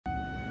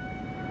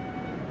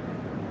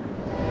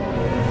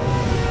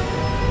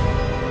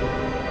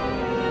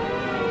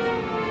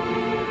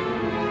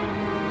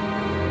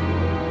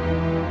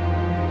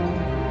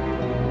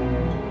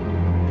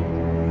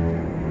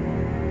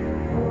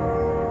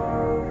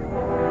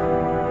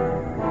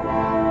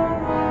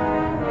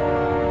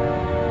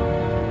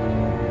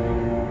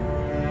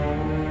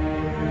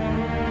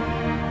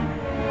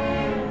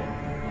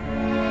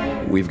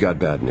we've got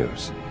bad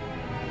news.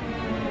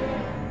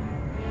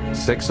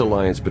 6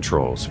 Alliance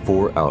patrols,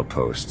 4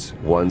 outposts,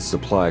 1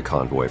 supply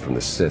convoy from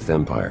the Sith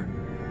Empire.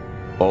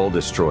 All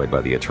destroyed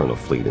by the Eternal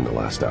Fleet in the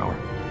last hour.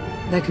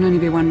 There can only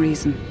be one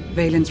reason.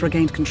 Valen's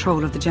regained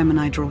control of the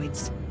Gemini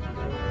droids.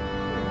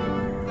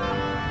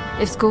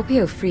 If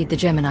Scorpio freed the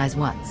Geminis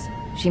once,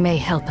 she may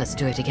help us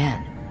do it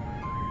again.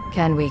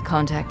 Can we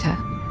contact her?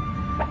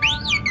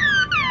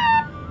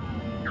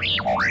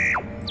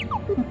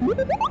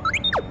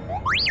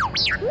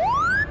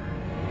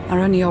 Our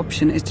only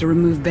option is to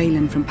remove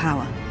Valen from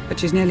power, but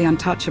she's nearly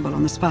untouchable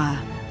on the Spire.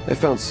 I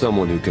found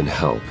someone who can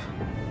help.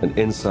 An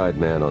inside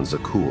man on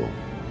Zakul.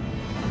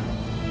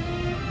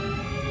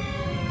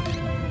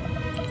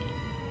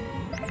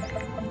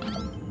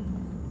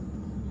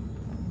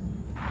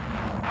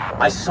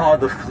 I saw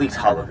the fleet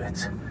hull of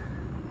it.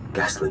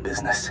 Ghastly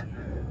business.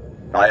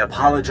 I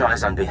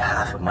apologize on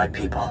behalf of my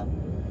people.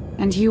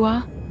 And you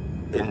are?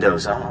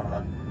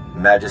 Indozal,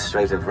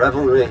 Magistrate of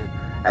Revelry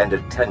and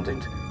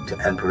attendant to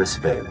Empress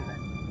Valen.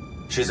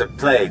 She's a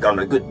plague on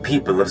the good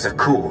people of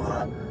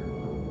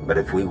Zakul. But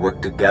if we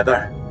work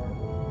together,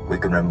 we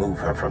can remove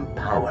her from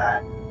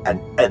power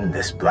and end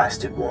this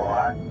blasted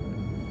war.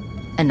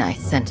 A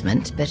nice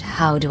sentiment, but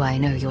how do I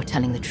know you're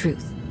telling the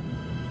truth?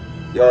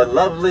 Your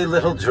lovely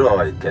little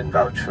droid can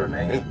vouch for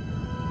me.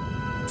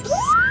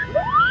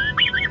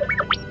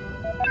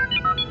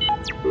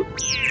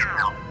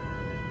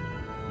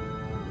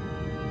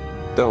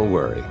 Don't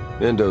worry,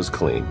 Indo's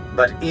clean.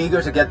 But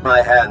eager to get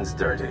my hands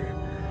dirty.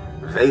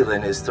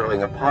 Valen is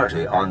throwing a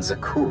party on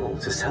Zakul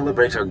to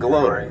celebrate her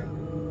glory.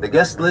 The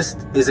guest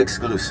list is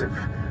exclusive,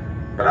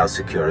 but I'll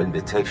secure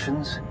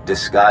invitations,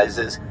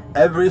 disguises,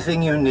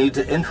 everything you need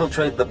to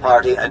infiltrate the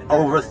party and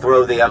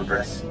overthrow the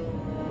Empress.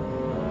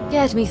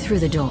 Get me through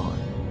the door,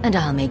 and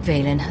I'll make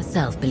Valen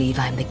herself believe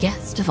I'm the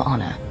guest of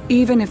honor.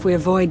 Even if we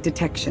avoid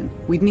detection,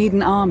 we'd need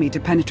an army to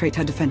penetrate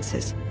her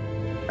defenses.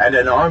 And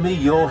an army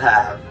you'll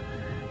have.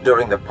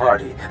 During the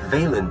party,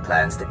 Valen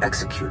plans to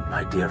execute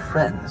my dear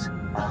friends,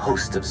 a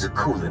host of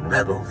Zakulan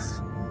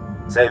rebels.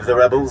 Save the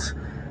rebels,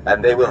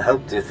 and they will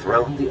help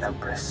dethrone the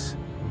Empress.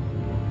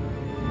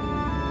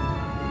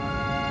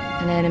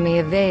 An enemy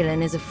of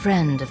Valen is a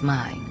friend of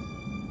mine.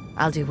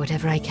 I'll do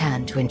whatever I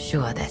can to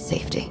ensure their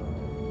safety.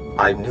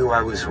 I knew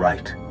I was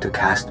right to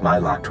cast my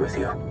lot with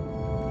you.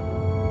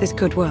 This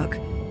could work.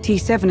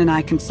 T7 and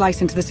I can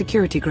slice into the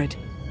security grid.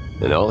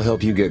 And I'll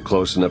help you get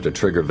close enough to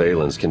trigger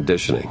Valen's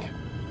conditioning.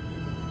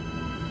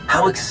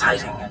 How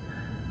exciting!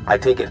 I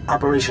take it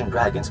Operation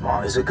Dragon's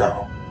Maw is a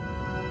go.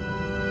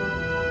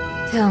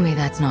 Tell me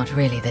that's not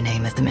really the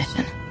name of the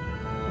mission.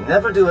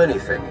 Never do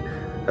anything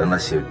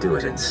unless you do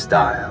it in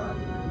style.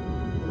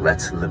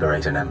 Let's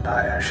liberate an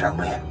empire, shall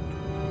we?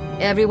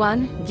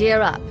 Everyone,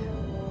 gear up.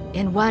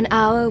 In 1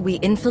 hour, we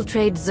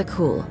infiltrate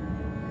Zakul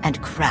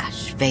and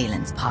crash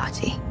Valen's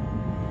party.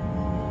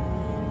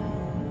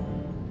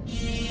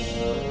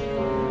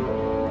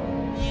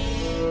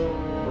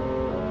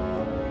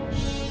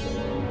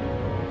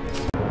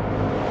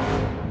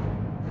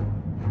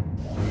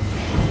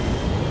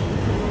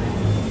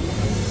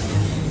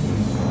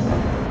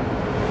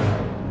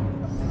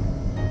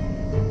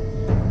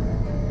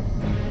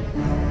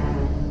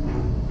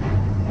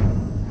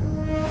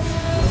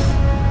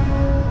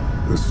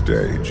 The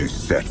stage is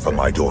set for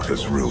my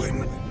daughter's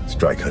ruin.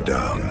 Strike her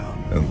down,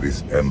 and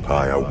this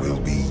empire will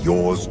be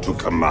yours to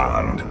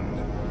command.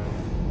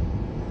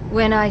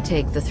 When I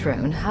take the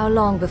throne, how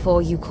long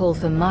before you call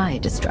for my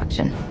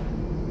destruction?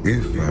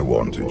 If I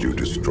wanted you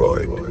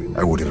destroyed,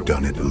 I would have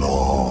done it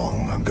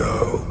long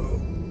ago.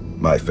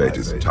 My fate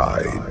is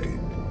tied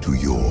to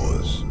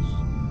yours.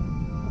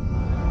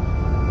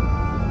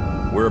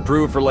 We're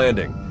approved for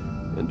landing.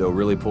 Indo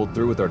really pulled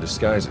through with our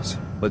disguises.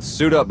 Let's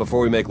suit up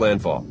before we make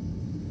landfall.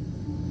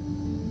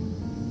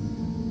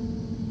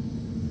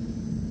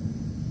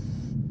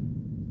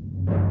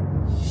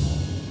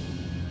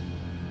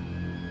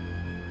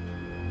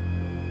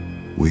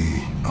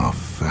 We are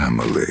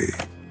family.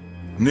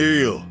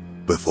 Kneel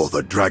before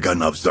the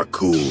Dragon of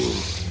Zakul.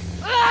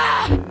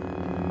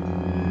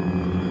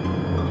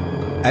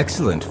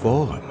 Excellent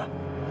form.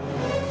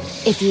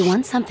 If you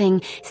want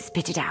something,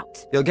 spit it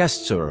out. Your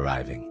guests are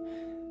arriving.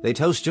 They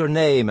toast your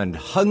name and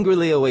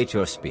hungrily await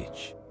your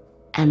speech.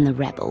 And the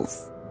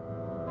rebels.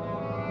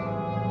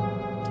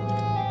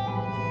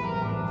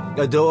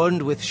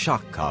 Adorned with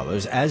shock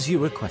collars as you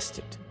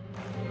requested.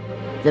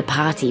 The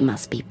party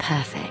must be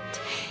perfect.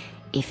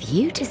 If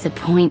you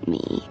disappoint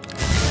me...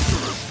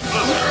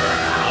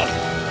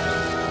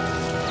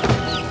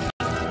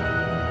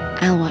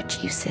 I'll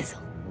watch you sizzle.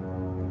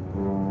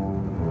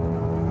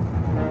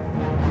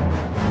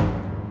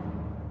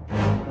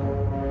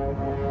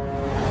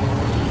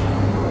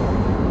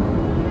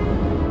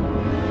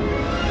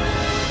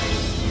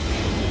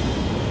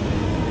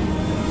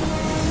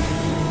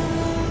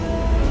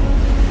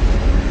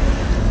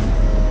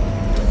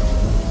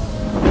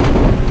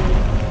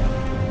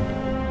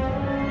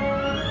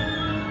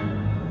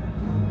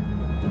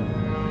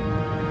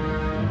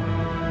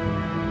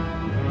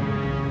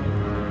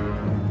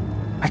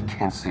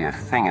 Can't see a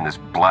thing in this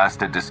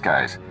blasted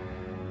disguise.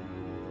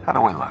 How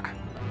do I look?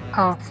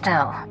 Hold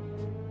still.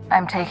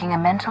 I'm taking a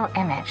mental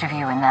image of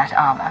you in that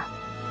armor.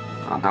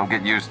 Well, don't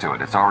get used to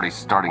it. It's already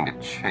starting to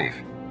chafe.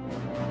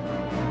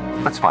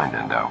 Let's find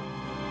Endo.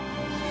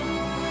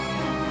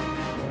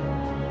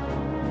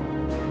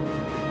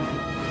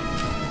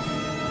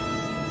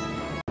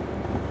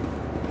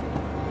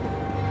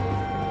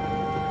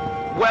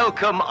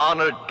 Welcome,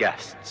 honored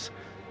guests.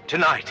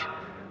 Tonight,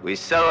 we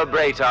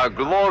celebrate our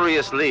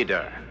glorious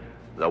leader,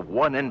 the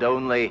one and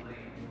only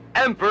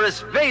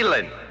Empress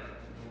Valen.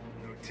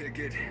 No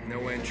ticket,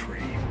 no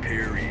entry,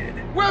 period.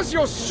 Where's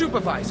your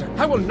supervisor?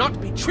 I will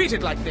not be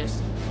treated like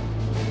this.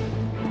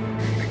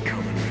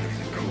 Becoming rid of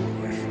the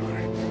cool, I thought. With a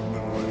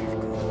lot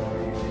of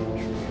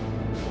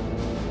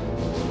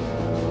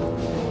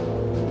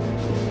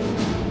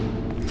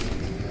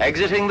glory.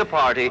 Exiting the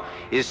party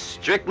is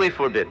strictly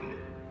forbidden.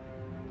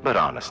 But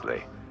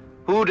honestly,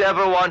 who'd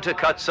ever want to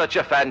cut such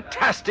a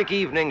fantastic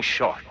evening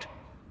short?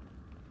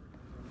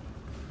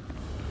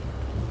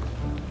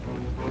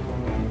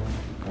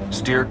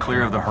 Steer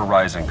clear of the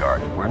Horizon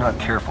Guard. If we're not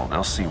careful,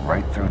 they'll see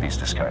right through these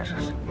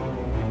disguises.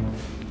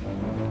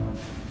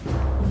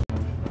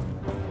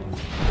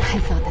 I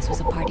thought this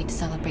was a party to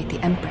celebrate the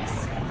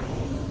Empress.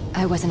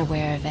 I wasn't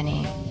aware of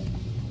any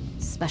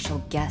special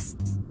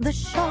guests. The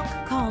shock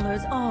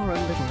collars are a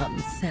little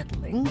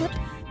unsettling, but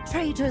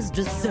traitors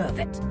deserve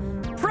it.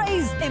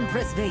 Praise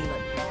Empress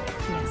Valen.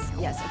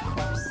 Yes, of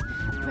course.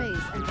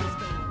 Praise Empress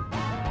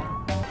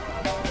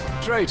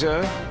Valen.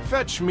 Traitor,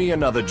 fetch me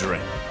another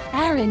drink.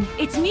 Aaron,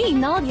 it's me,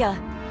 Nadia.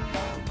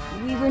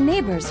 We were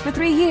neighbors for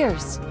 3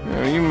 years.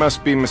 You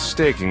must be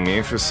mistaking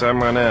me for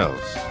someone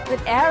else.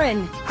 But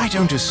Aaron... I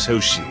don't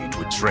associate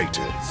with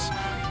traitors.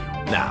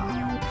 Now,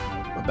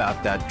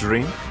 about that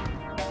drink?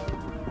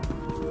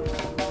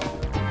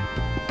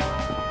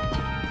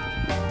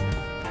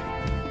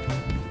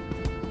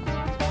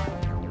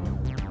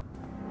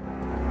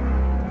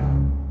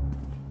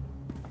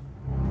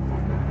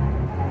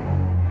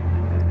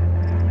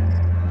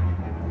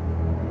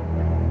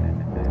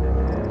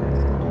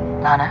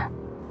 Lana,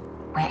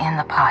 we're in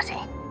the party.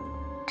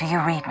 Do you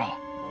read me?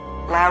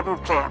 Loud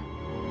and clear.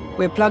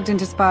 We're plugged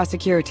into Spire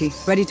security,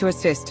 ready to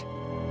assist.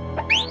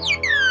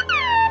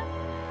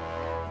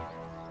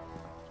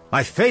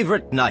 My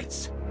favorite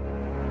knights.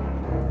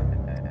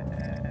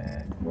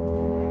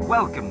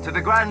 Welcome to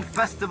the Grand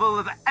Festival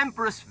of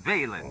Empress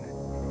Valen.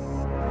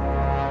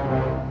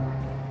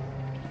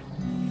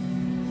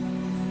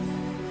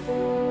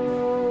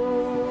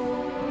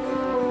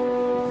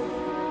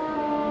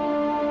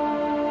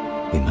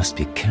 We must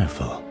be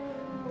careful.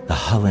 The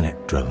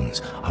Holonet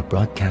drones are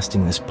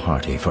broadcasting this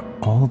party for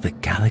all the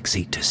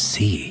galaxy to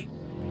see.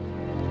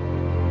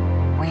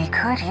 We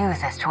could use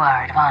this to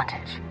our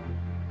advantage.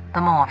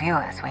 The more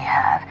viewers we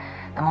have,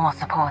 the more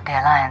support the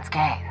Alliance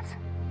gains.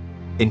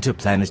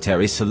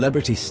 Interplanetary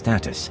celebrity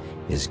status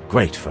is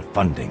great for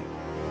funding.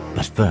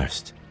 But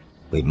first,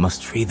 we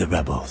must free the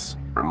rebels.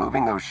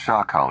 Removing those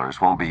shock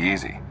collars won't be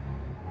easy.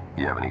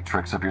 You have any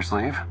tricks up your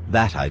sleeve?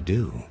 That I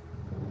do.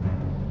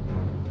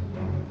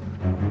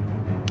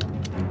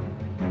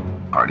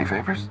 Party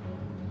favors?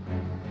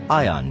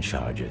 Ion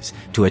charges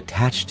to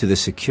attach to the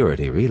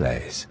security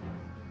relays.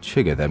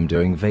 Trigger them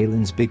during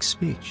Valen's big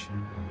speech.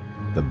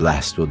 The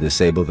blast will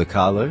disable the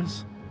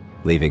collars,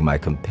 leaving my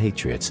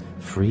compatriots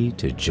free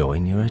to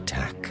join your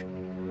attack.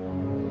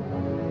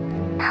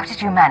 How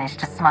did you manage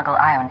to smuggle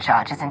ion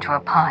charges into a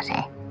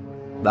party?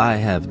 I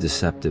have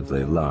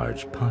deceptively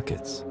large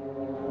pockets.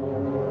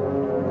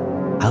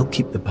 I'll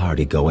keep the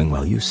party going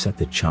while you set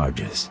the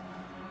charges.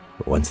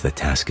 But once the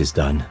task is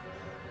done,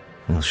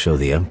 we'll show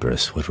the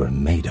Empress what we're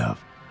made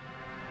of.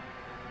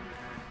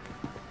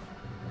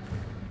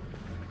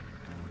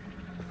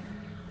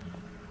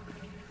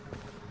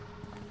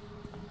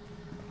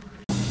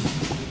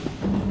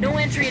 No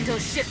entry until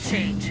shift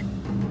change.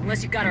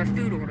 Unless you've got our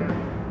food order.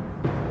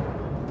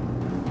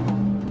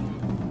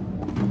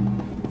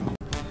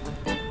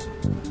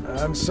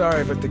 I'm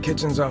sorry, but the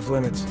kitchen's off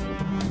limits.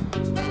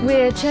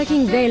 We're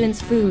checking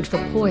Valen's food for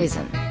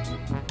poison.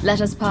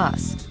 Let us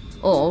pass,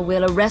 or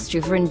we'll arrest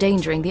you for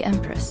endangering the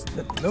Empress.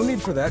 No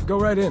need for that. Go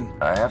right in.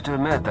 I have to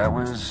admit, that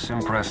was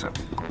impressive.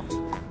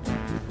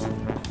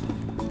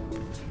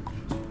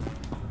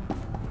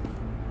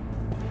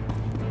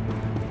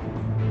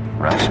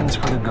 Rations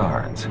for the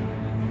guards.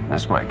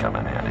 This might come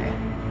in handy.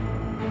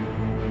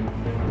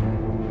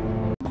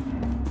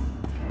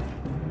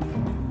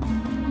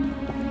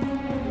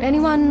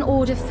 Anyone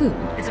order food?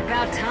 It's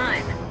about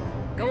time.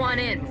 Go on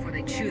in before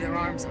they chew their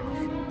arms off.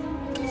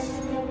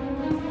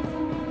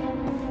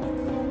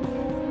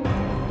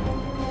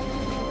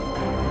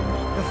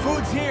 The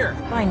food's here.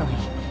 Finally.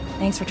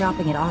 Thanks for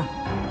dropping it off.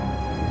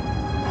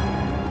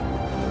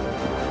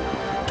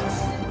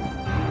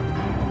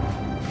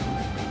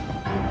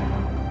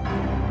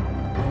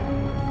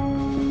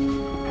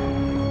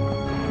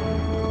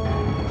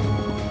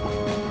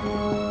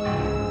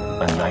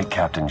 A Knight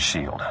Captain's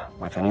shield.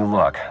 With any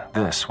luck,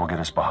 this will get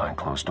us behind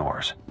closed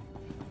doors.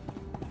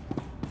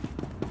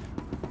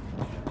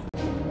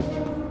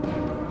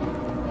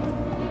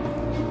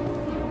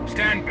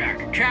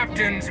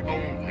 Captains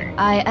only.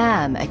 I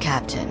am a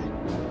captain.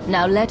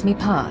 Now let me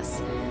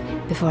pass,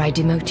 before I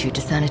demote you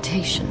to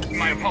sanitation.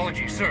 My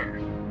apologies, sir.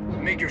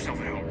 Make yourself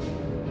at home.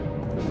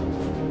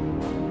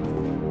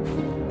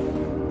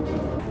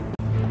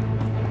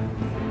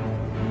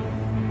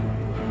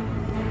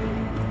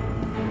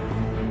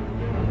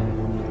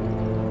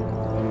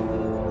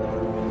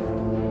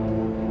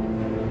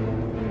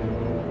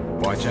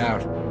 Watch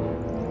out.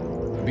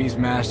 The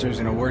Beastmaster's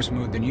in a worse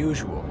mood than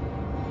usual.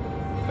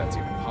 If that's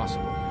even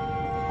possible.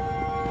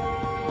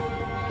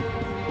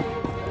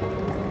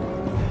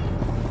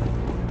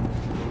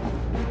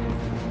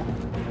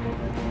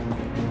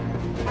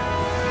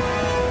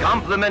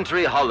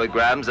 Complimentary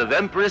holograms of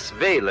Empress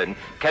Valen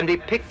can be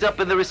picked up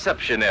in the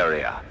reception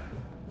area.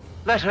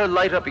 Let her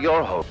light up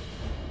your home.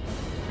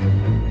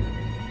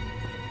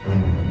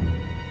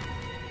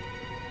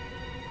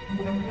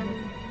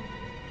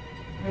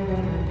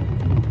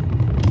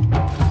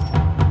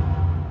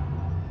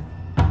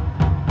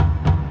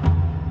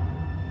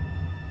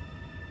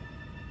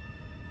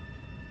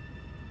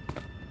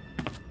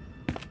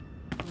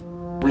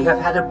 We have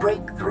had a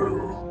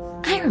breakthrough.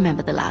 I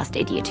remember the last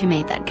idiot who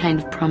made that kind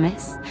of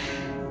promise.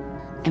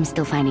 I'm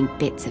still finding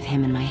bits of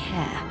him in my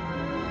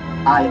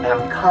hair. I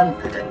am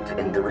confident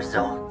in the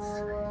results.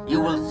 You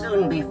will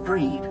soon be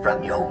freed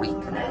from your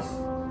weakness.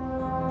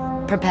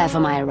 Prepare for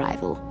my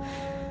arrival.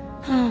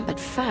 But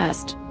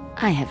first,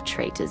 I have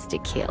traitors to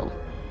kill.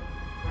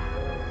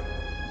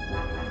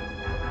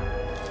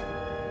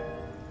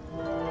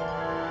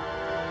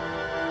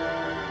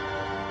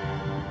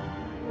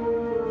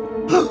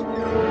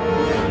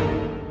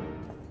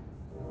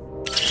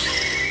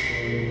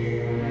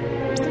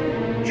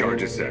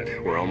 Charge is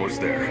set. We're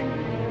almost there.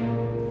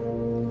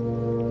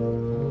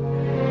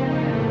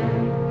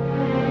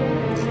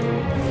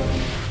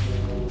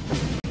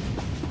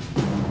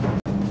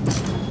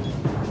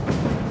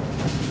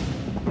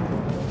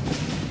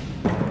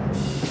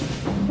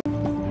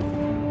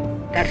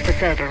 That's the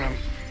server room.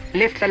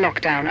 Lift the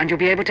lockdown and you'll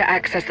be able to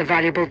access the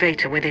valuable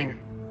data within.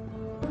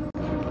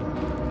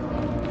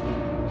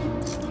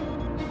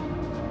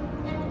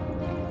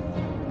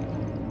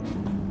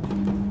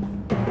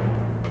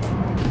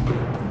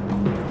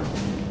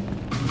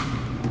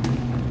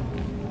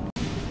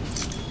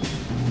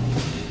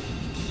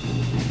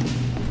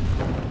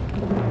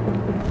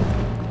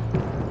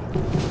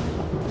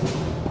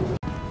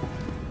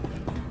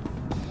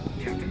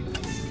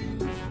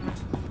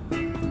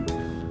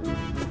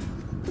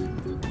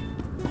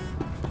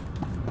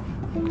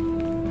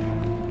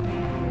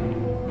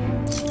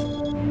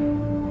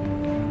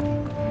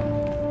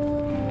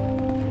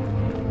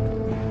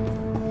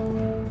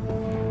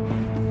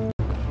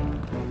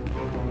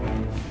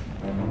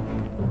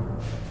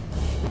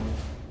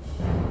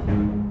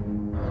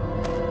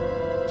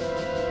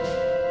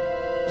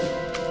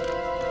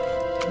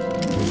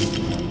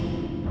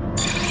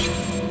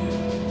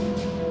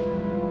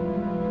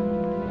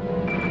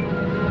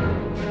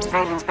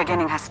 Valen's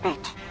beginning her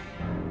speech.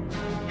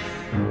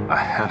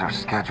 Ahead of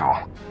schedule.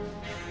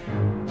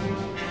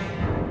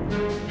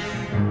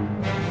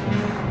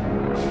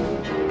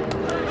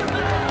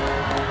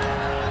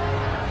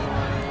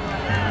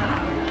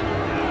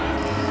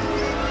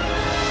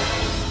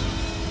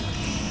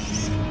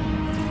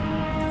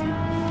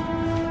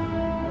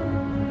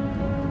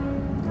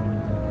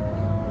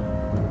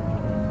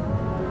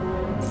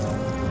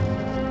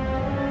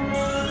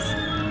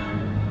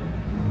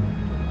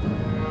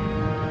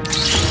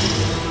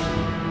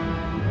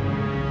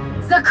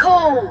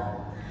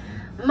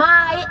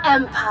 My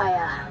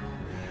empire.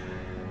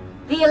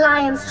 The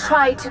Alliance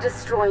tried to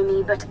destroy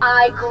me, but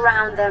I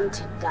ground them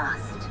to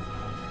dust.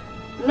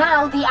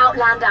 Now the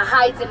Outlander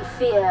hides in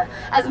fear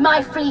as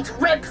my fleet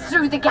rips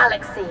through the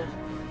galaxy.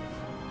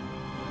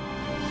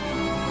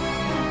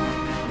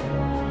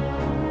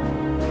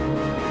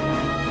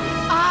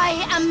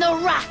 I am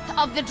the wrath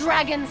of the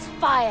Dragon's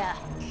fire.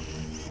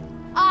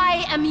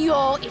 I am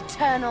your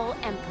eternal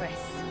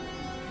empress.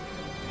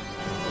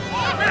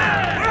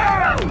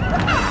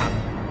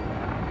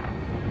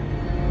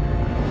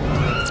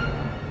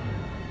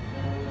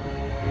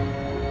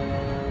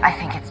 I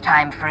think it's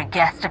time for a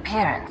guest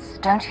appearance,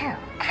 don't you?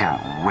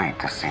 Can't wait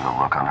to see the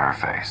look on her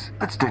face.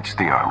 Let's ditch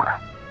the armor.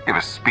 Give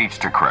a speech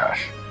to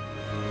Crash.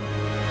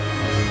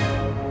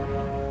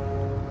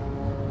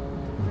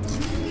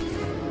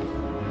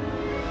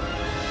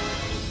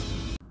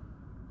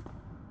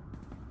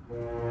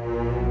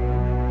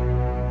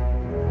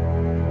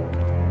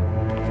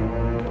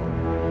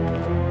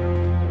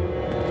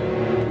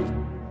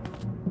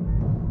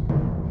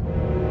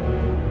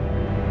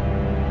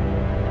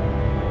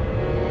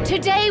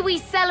 Today we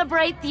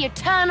celebrate the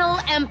Eternal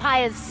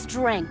Empire's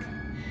strength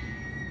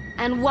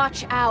and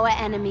watch our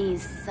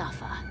enemies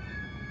suffer.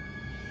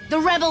 The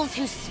rebels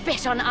who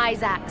spit on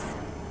Isaacs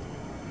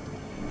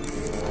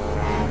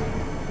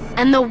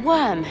and the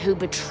worm who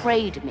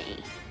betrayed me.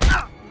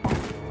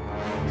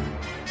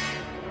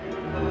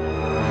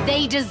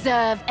 They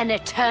deserve an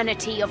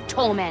eternity of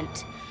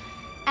torment,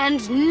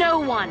 and no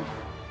one,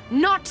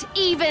 not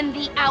even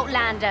the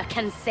Outlander,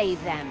 can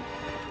save them.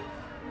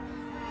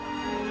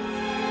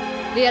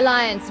 The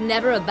Alliance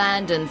never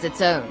abandons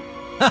its own.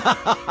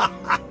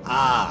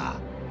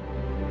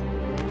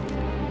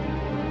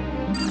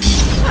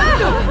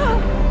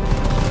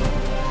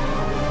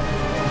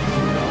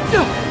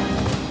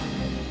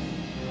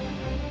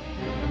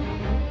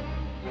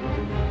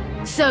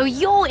 So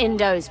you're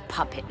Indo's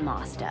puppet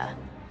master?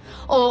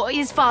 Or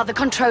is Father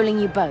controlling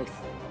you both?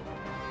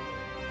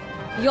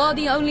 You're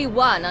the only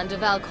one under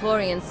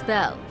Valkorian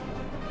spell.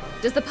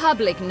 Does the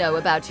public know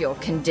about your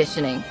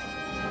conditioning?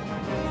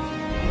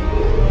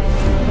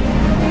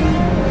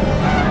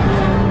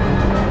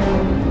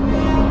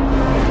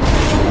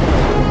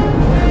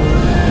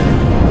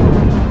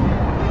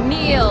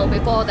 Kneel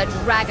before the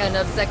Dragon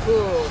of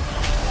Zakul.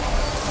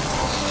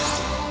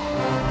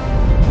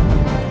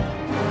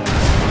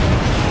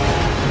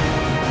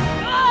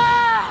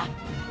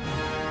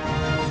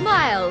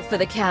 Smile for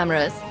the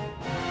cameras.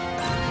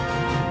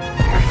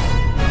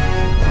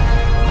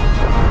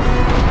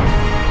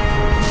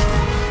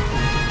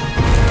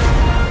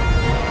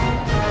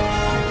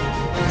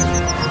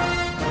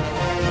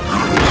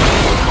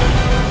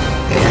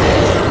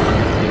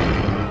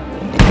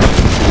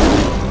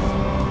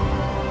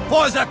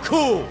 For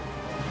Zakul!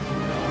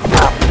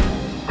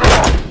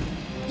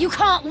 You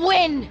can't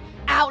win,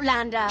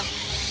 Outlander!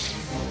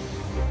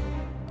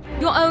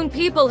 Your own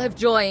people have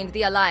joined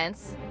the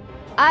Alliance.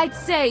 I'd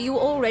say you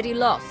already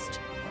lost.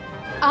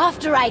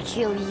 After I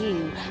kill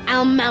you,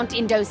 I'll mount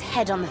Indo's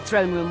head on the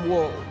throne room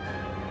wall.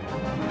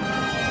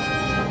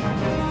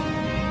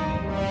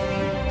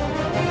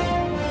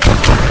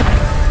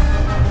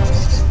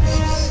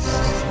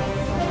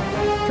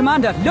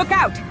 Commander, look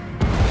out!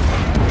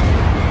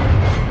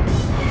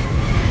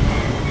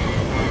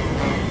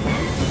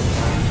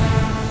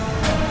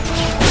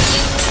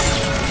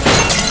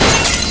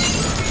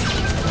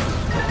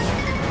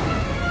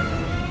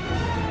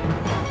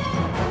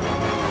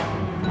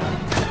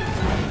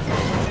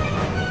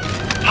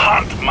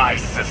 Hunt my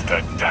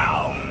sister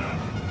down.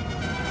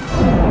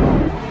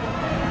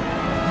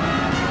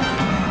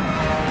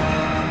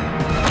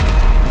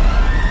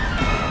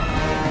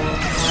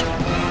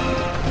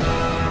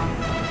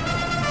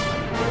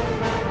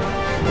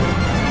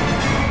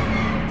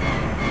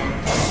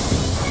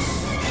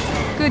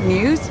 Good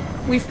news.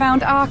 We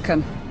found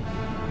Arkham.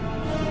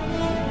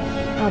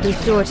 I'll be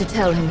sure to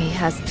tell him he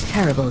has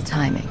terrible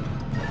timing.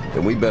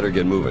 Then we better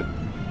get moving.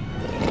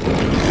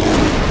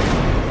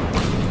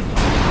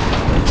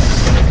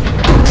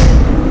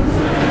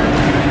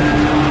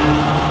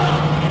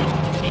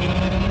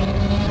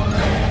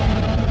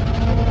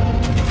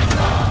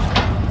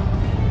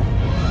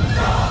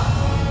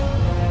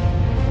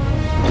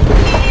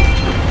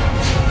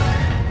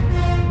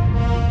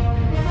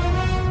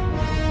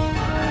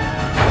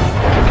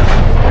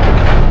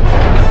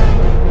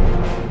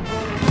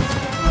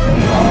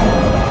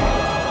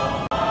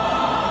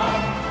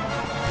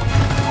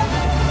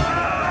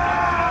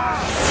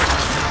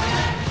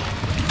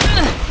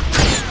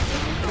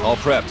 All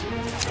prepped.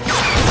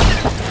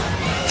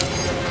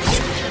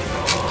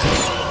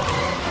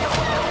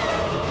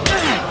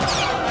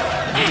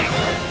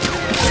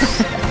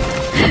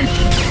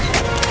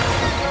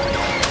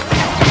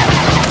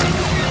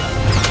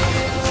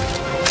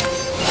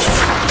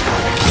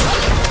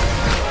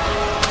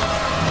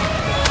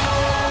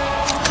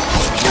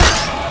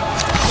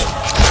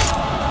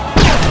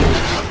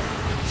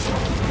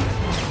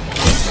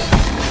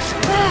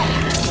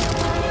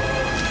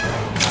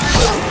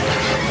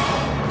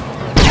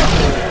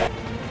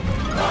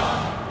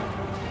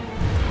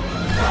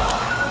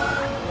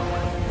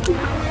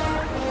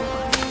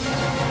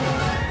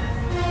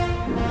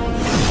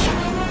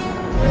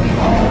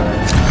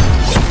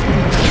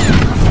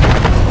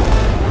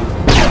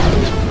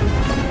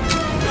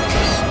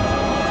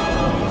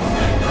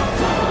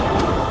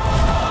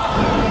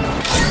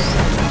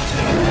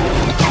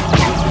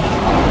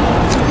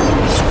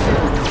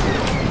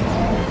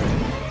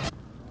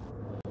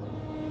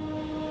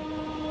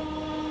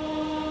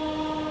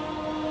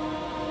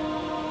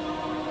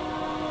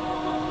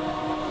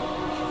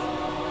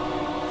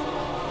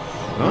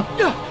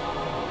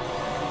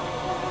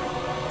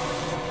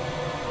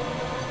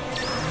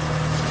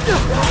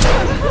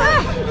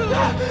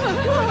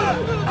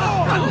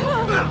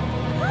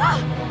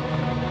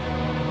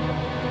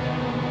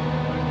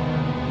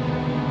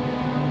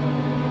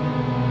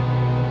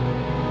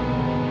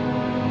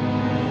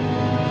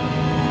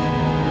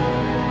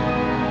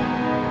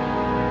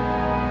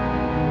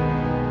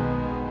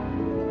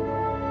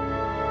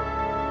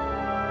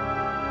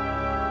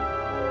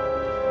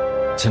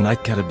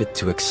 Tonight got a bit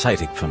too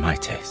exciting for my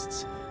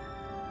tastes.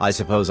 I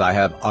suppose I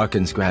have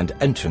Arkan's grand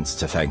entrance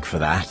to thank for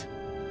that.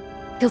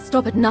 He'll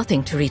stop at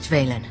nothing to reach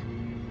Valen.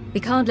 We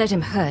can't let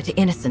him hurt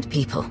innocent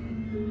people.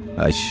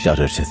 I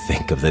shudder to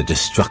think of the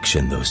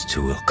destruction those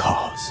two will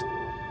cause.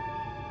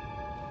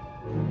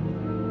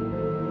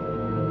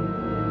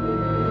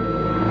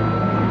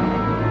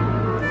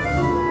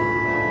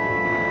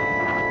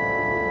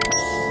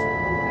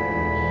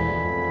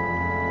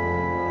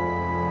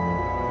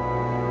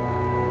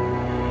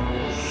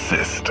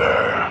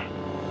 Sister.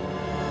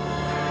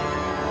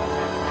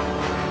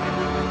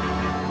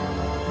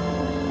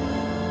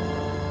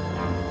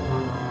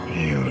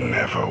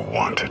 never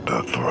wanted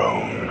the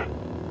throne.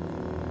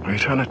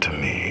 Return it to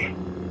me,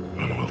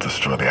 and we'll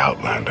destroy the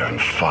Outlander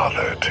and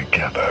Father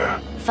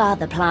together.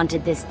 Father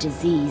planted this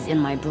disease in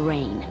my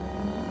brain.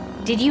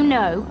 Did you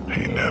know?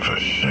 He never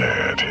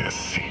shared his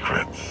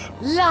secrets.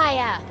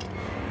 Liar!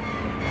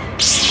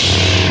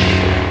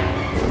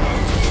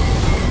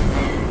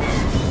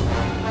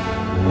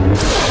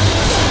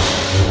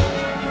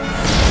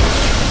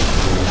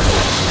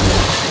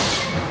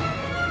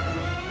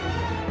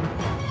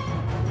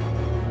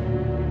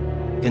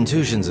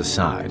 Contusions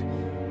aside,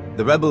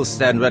 the rebels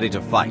stand ready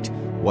to fight.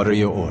 What are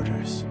your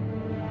orders?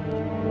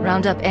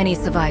 Round up any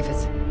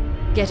survivors.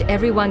 Get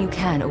everyone you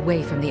can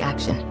away from the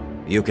action.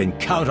 You can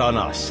count on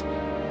us.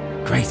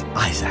 Great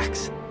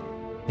Isaacs.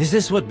 Is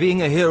this what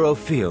being a hero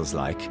feels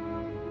like?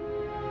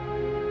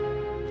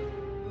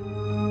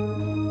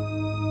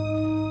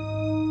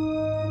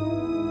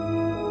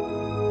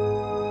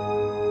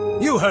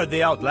 You heard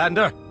the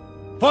Outlander.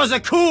 For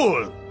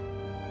Zakul!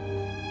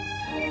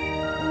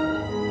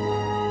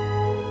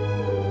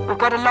 We've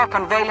got a lock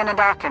on Valen and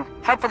Arkin.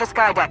 Head for the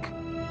sky deck.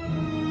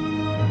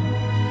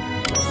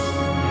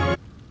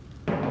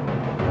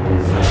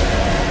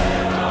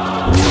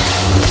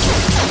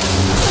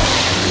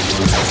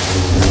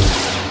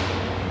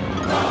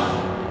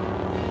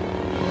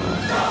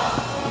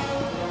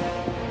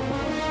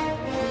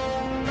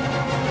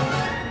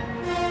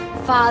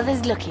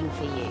 Father's looking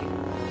for you.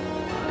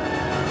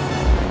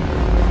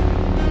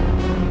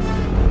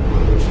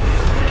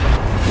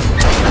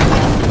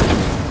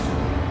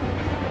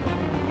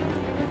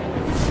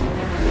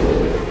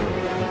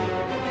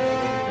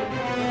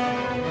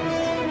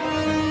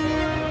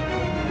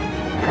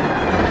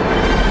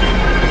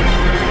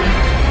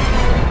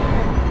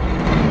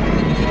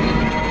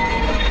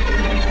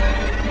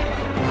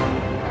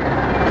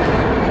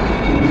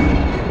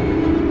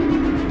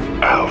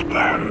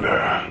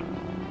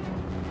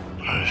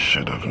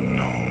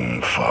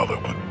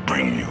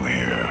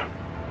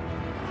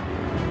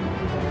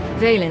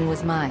 Valen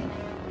was mine.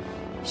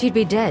 She'd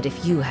be dead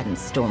if you hadn't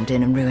stormed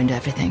in and ruined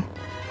everything.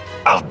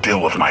 I'll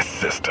deal with my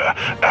sister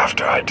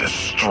after I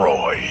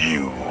destroy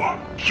you.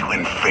 You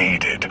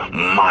invaded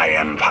my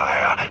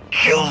empire,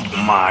 killed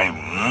my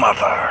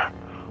mother.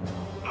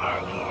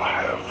 I will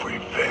have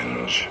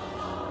revenge.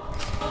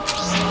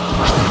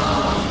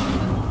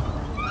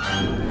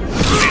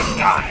 This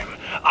time,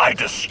 I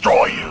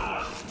destroy you.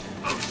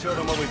 Show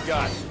them what we've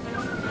got.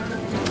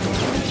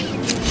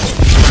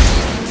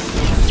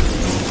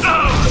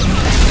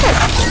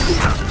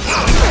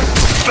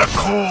 The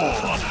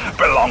cool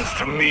belongs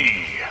to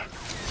me.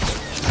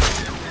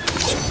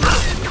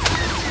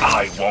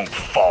 I won't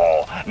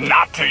fall,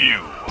 not to you.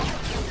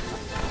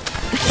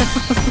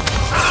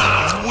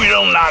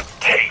 Will not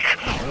take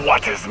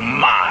what is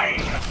mine.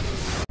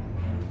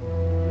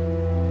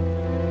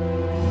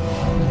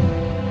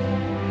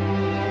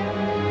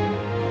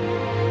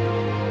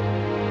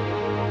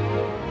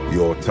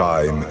 Your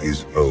time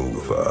is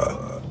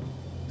over,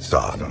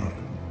 son.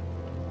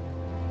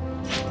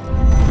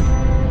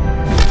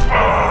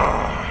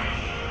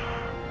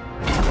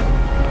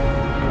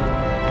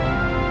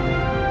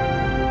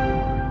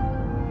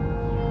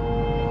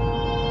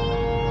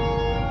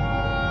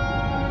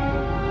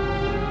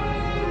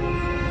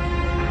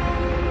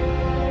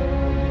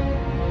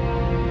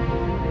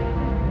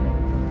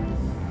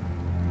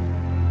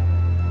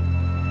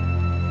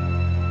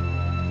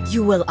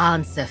 You will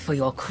answer for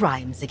your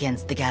crimes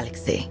against the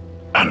galaxy.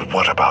 And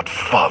what about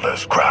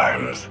Father's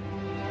crimes?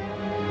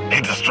 He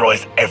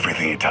destroys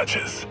everything he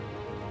touches.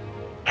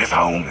 His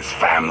home, his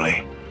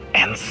family,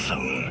 and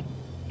soon,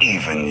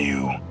 even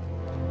you.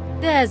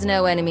 There's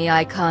no enemy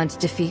I can't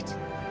defeat.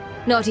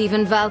 Not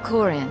even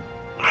Valkorion.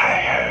 I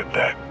had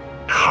that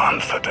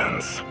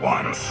confidence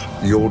once.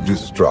 Your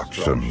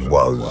destruction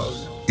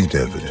was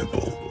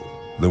inevitable.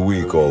 The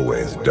weak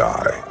always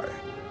die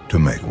to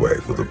make way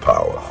for the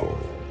powerful.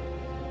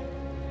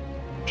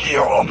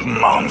 You're a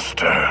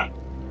monster.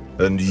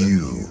 And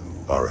you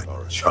are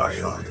a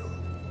child.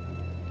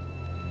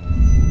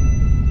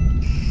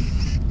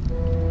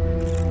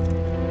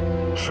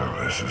 So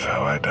this is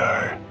how I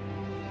die.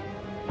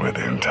 With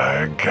the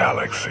entire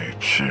galaxy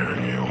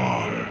cheering you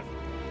on.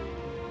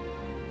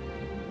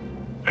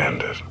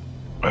 End it,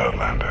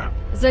 Outlander.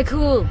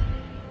 Zakul,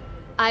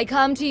 I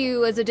come to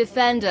you as a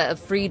defender of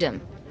freedom.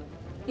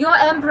 Your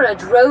Emperor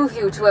drove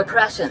you to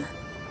oppression,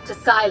 to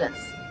silence.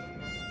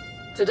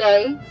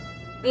 Today,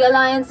 the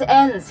Alliance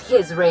ends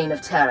his reign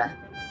of terror.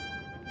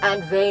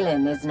 And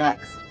Valen is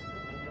next.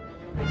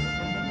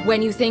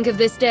 When you think of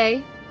this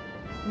day,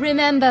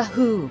 remember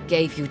who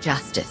gave you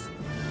justice.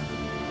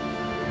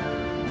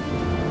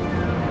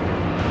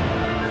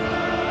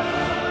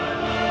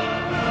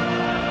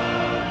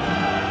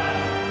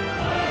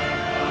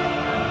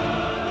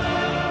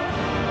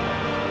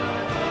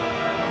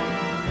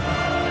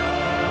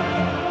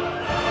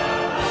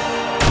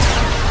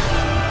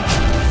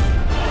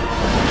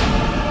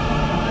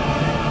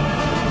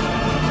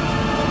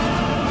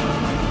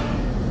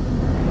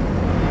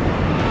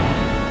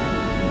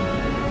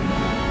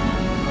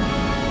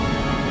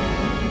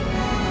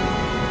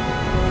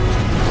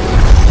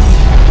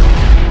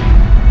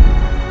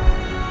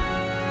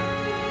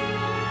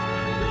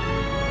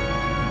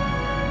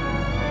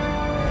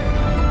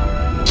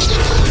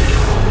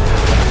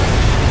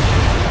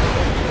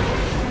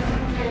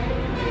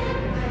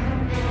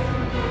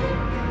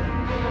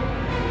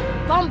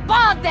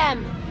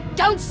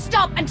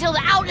 stop until the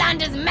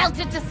Outlanders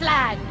melted to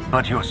slag.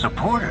 But your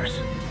supporters...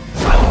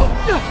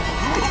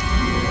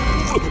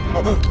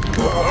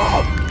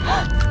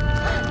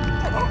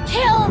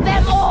 Kill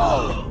them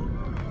all!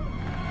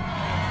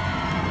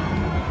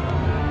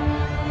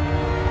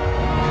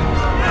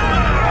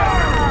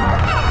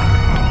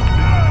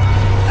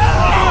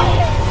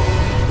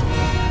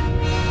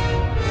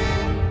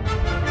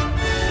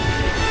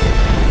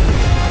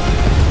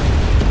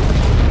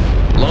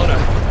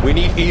 Lana, we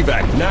need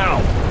evac,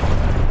 now!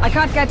 I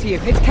can't get to you.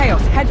 It's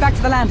chaos. Head back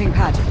to the landing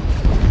pad.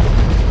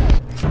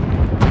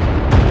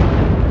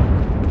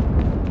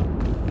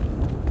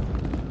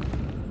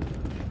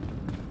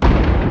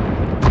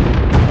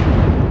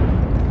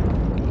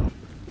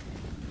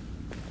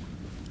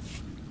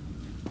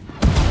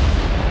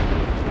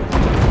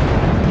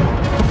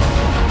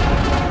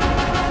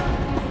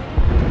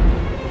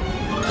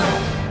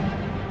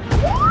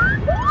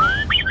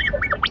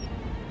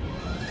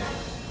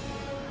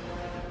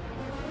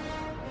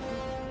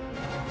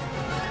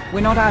 We're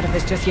not out of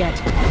this just yet.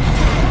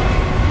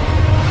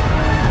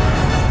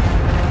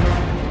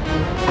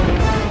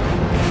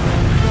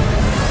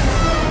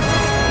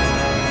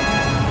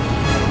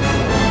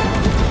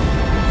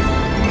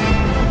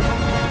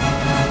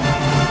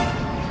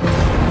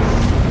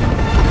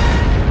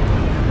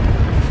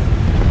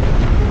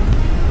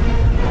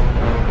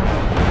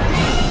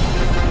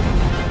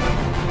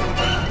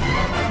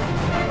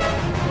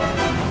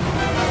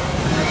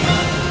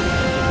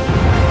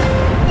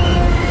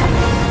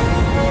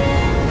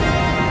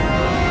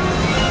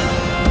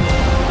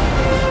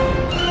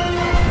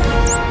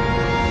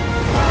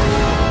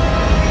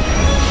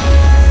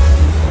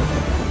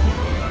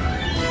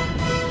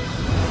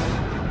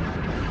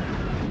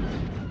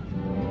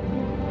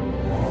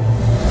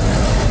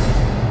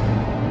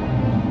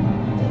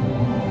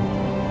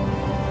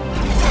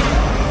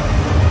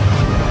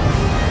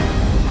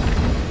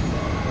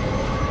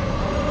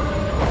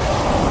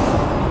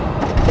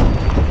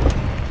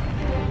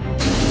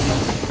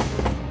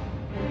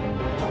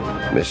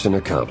 Mission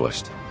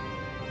accomplished.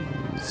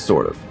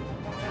 Sort of.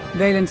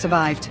 Valen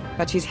survived,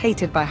 but she's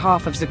hated by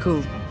half of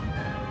Zakul.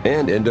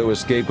 And Endo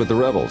escaped with the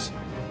rebels.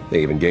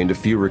 They even gained a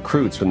few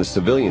recruits from the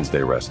civilians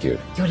they rescued.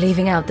 You're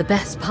leaving out the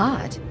best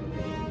part.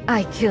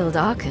 I killed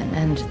Arkan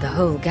and the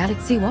whole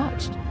galaxy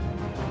watched.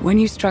 When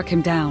you struck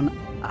him down,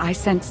 I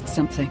sensed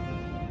something.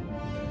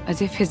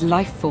 As if his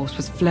life force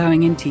was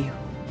flowing into you.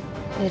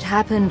 It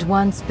happened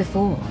once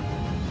before,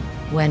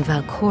 when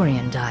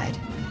Valkorion died.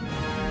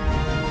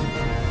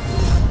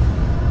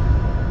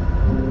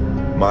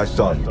 My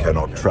son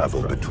cannot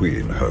travel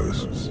between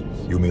hosts.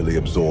 You merely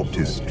absorbed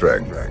his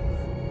strength.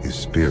 His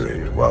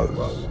spirit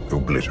was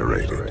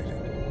obliterated.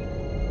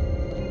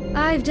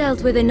 I've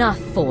dealt with enough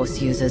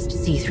Force users to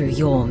see through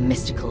your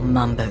mystical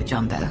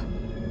mumbo-jumbo.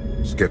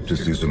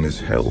 Skepticism is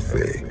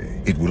healthy.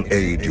 It will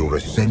aid your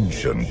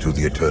ascension to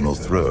the Eternal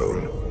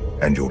Throne,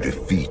 and your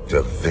defeat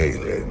of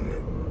Valen.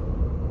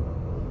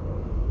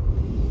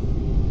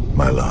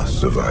 My last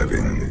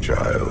surviving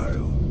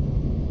child.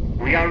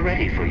 We are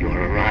ready for your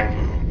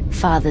arrival.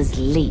 Father's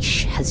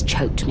leash has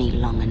choked me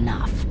long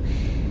enough.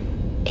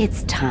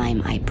 It's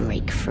time I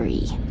break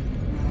free.